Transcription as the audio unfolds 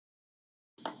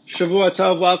Shavua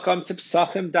Tov, welcome to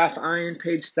Pesachim Daf Ayin,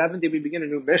 page 70. We begin a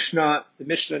new Mishnah. The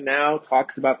Mishnah now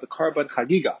talks about the Karban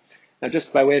Chagiga. Now,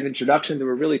 just by way of introduction, there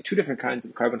were really two different kinds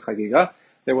of Karban Chagiga.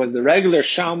 There was the regular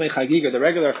Shalmei Chagiga, the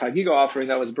regular Chagiga offering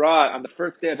that was brought on the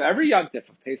first day of every Yontif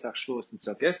of Pesach, Shavuos, and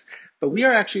Sukkot. But we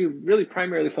are actually really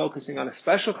primarily focusing on a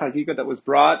special Chagiga that was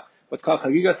brought, what's called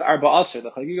Chagigas Arba Asr, the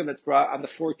Chagiga that's brought on the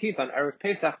 14th on Erev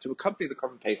Pesach to accompany the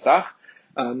Karban Pesach.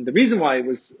 The reason why it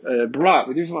was brought,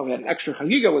 the reason why we had an extra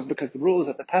chagiga was because the rule is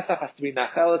that the Pesach has to be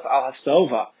nacheles al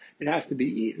hasova. It has to be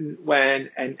eaten when,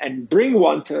 and bring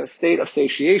one to a state of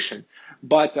satiation.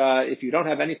 But if you don't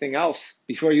have anything else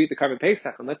before you eat the Karban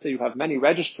Pesach, and let's say you have many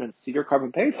registrants to your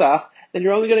Karban Pesach, then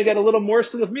you're only going to get a little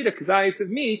morsel of meat, a kazayis of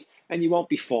meat, and you won't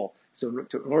be full. So in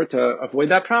order to avoid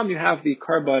that problem, you have the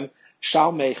Karban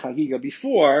Shalmei Chagiga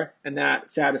before, and that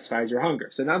satisfies your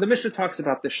hunger. So now the Mishnah talks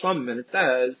about the shlamim, and it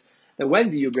says, that when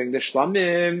do you bring the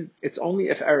shlamim? It's only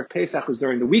if Erev Pesach is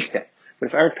during the weekday. But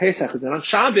if Erev Pesach is on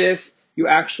Shabbos, you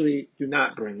actually do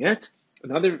not bring it.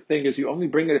 Another thing is you only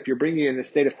bring it if you're bringing it in the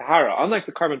state of Tahara. Unlike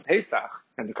the Karban Pesach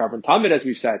and the Karban Tamid, as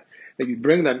we've said, that you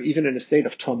bring them even in a state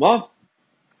of Tumah.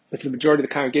 If the majority of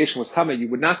the congregation was Tamid, you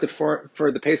would not defer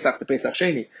the Pesach to Pesach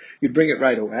Sheni. You'd bring it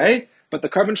right away. But the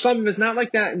Karban Shlamim is not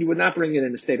like that, and you would not bring it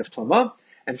in a state of Tumah.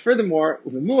 And furthermore,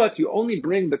 with the Mu'at, you only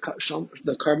bring the Karban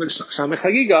Shalmei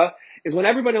Chagiga is when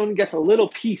everybody only gets a little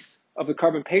piece of the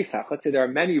Karban Pesach. Let's say there are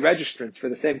many registrants for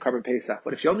the same Karban Pesach,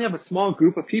 but if you only have a small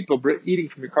group of people eating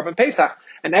from your Karban Pesach,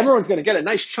 and everyone's going to get a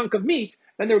nice chunk of meat,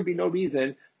 then there would be no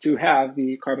reason to have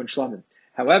the Karban Shlamim.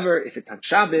 However, if it's on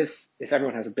Shabbos, if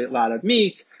everyone has a lot of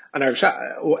meat,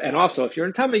 and also if you're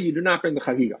in Tameh, you do not bring the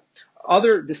Chagiga.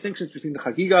 Other distinctions between the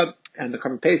Chagiga and the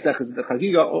Karban Pesach is that the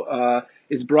Chagiga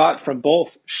is brought from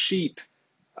both sheep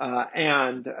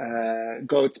and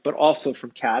goats, but also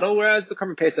from cattle, whereas the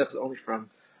Karban Pesach is only from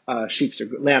sheep,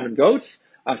 or lamb, and goats.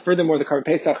 Furthermore, the Karban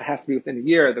Pesach has to be within a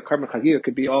year. The Karban Chagiga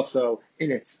could be also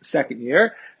in its second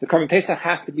year. The Karban Pesach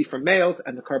has to be for males,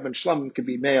 and the Karban Shlamim could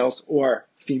be males or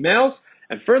females.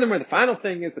 And furthermore, the final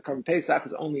thing is the Karban Pesach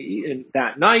is only eaten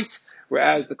that night,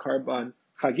 whereas the Karban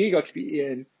Chagiga could be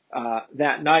eaten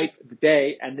that night, the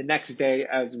day, and the next day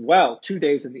as well, 2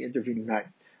 days in the intervening night.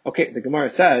 Okay, the Gemara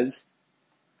says,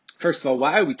 first of all,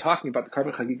 why are we talking about the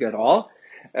Karban Chagiga at all?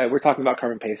 We're talking about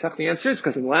Karban Pesach. The answer is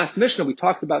because in the last Mishnah we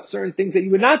talked about certain things that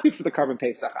you would not do for the Karban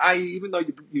Pesach. I.e., even though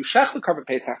you shech the Karban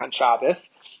Pesach on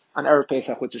Shabbos, on Erev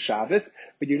Pesach, which is Shabbos,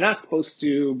 but you're not supposed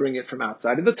to bring it from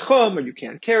outside of the Tchum, or you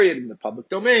can't carry it in the public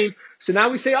domain. So now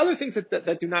we say other things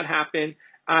that do not happen,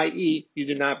 i.e., you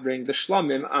do not bring the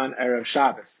Shlamim on Erev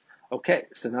Shabbos. Okay,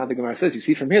 so now the Gemara says, you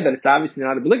see from here that it's obviously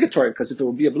not obligatory, because if it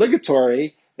would be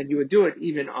obligatory, then you would do it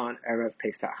even on Erev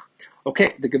Pesach.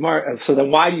 Okay, the Gemara, so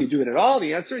then why do you do it at all?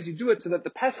 The answer is you do it so that the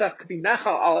Pesach could be Nechal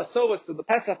al Asova, so the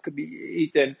Pesach could be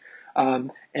eaten,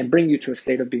 and bring you to a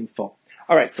state of being full.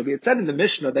 Alright, so we had said in the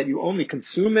Mishnah that you only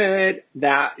consume it,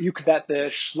 that the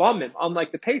Shlamim,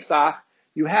 unlike the Pesach,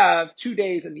 you have 2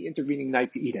 days in the intervening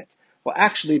night to eat it. Well,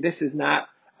 actually, this is not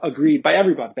agreed by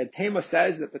everyone. Ben Tema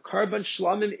says that the Karban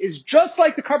Shlamim is just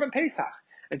like the Karban Pesach.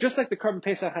 And just like the Karban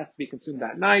Pesach has to be consumed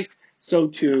that night, so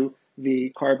too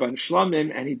the Karban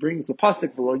Shlamim, and he brings the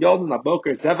pasuk, V'lo yolden laboker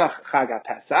zevach chag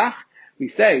Pesach. We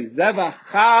say zevach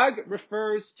chag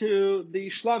refers to the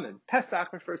Shlamim.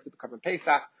 Pesach refers to the Karban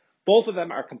Pesach. Both of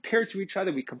them are compared to each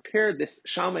other. We compare this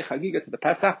Shalmei Chagiga to the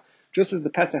Pesach. Just as the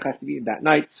Pesach has to be eaten that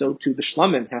night, so too the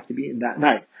Shlamim have to be eaten that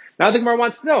night. Now the Gemara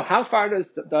wants to know, how far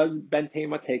does Ben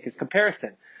Tema take his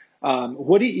comparison?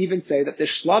 Would he even say that the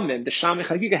Shlamim, the Shalmei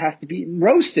Chagiga, has to be eaten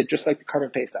roasted, just like the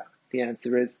Karban Pesach? The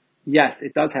answer is yes,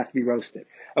 it does have to be roasted.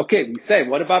 Okay, we say,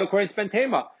 what about according to Ben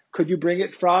Tema? Could you bring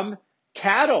it from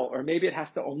cattle, or maybe it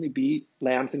has to only be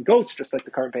lambs and goats, just like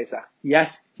the Karban Pesach?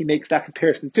 Yes, he makes that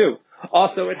comparison too.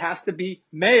 Also, it has to be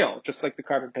male, just like the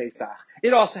Karban Pesach.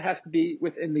 It also has to be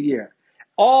within the year.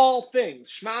 All things,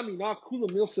 Shema Mina, Kula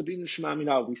Milsa Bin Shema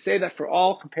Mina. We say that for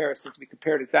all comparisons, we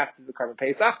compare it exactly to the Karban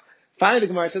Pesach. Finally, the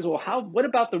Gemara says, well, what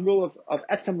about the rule of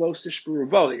etzem lo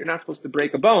tishberuvo, that you're not supposed to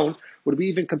break a bone? Would we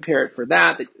even compare it for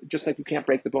that? Just like you can't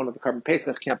break the bone of the Karban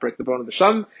Pesach, you can't break the bone of the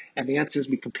Shlam? And the answer is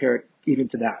we compare it even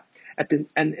to that.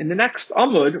 And in the next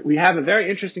Amud, we have a very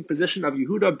interesting position of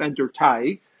Yehuda ben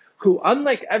Durtai, who,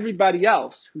 unlike everybody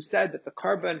else who said that the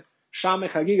Karban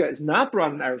Shalmei Chagiga is not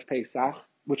brought on Erev Pesach,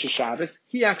 which is Shabbos,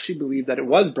 he actually believed that it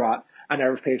was brought on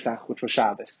Erev Pesach, which was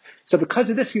Shabbos. So because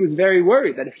of this, he was very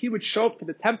worried that if he would show up to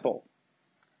the temple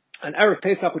on Erev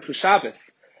Pesach, which was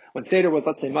Shabbos, when Seder was,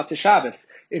 let's say, Matzah Shabbos,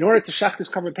 in order to shech this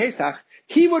Karban Pesach,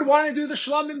 he would want to do the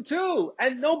Shlamim too,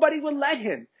 and nobody would let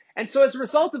him. And so as a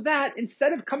result of that,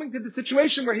 instead of coming to the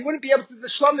situation where he wouldn't be able to do the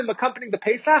Shlamim accompanying the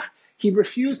Pesach, he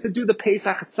refused to do the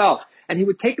Pesach itself. And he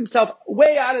would take himself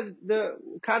way out of the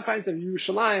confines of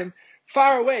Yerushalayim,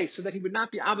 far away, so that he would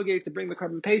not be obligated to bring the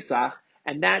Korban Pesach.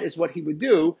 And that is what he would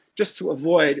do just to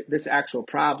avoid this actual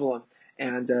problem.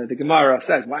 And the Gemara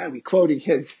says, why are we quoting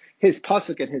his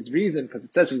pasuk and his reason? Because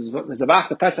it says,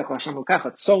 "Mezavach Pesach l'Hashem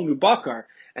l'kachat sonu bakar,"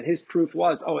 and his proof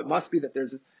was, it must be that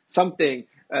there's something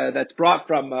that's brought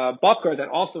from bakar that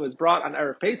also is brought on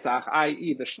Erev Pesach,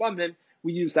 i.e. the shlamim.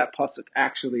 We use that pasuk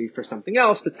actually for something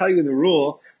else to tell you the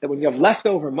rule that when you have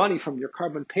leftover money from your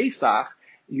Korban Pesach,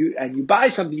 you buy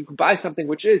something, you can buy something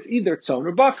which is either tzon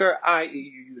or bakar, i.e.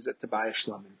 you use it to buy a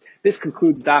shlamim. This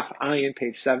concludes Daf Ayin,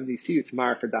 page 70. See you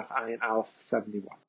tomorrow for Daf Ayin Aleph 71.